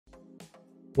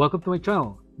Welcome to my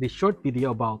channel, this short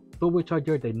video about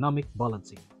turbocharger dynamic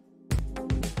balancing.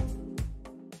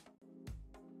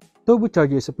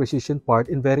 Turbocharger is a precision part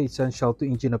and very essential to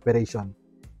engine operation.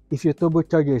 If your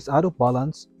turbocharger is out of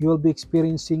balance, you will be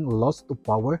experiencing loss of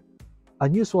power,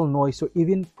 unusual noise, or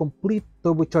even complete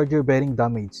turbocharger bearing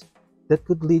damage that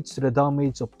could lead to the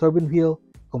damage of turbine wheel,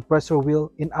 compressor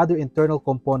wheel, and other internal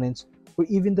components, or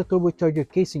even the turbocharger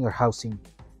casing or housing.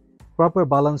 Proper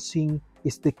balancing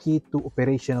is the key to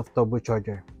operation of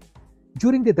turbocharger.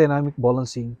 During the dynamic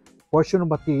balancing, portion of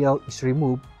material is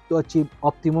removed to achieve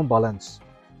optimum balance.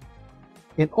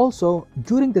 And also,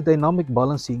 during the dynamic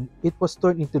balancing, it was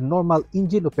turned into normal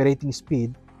engine operating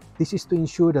speed. This is to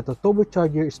ensure that the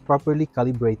turbocharger is properly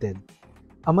calibrated.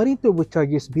 A marine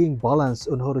turbocharger is being balanced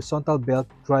on a horizontal belt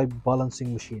drive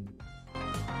balancing machine.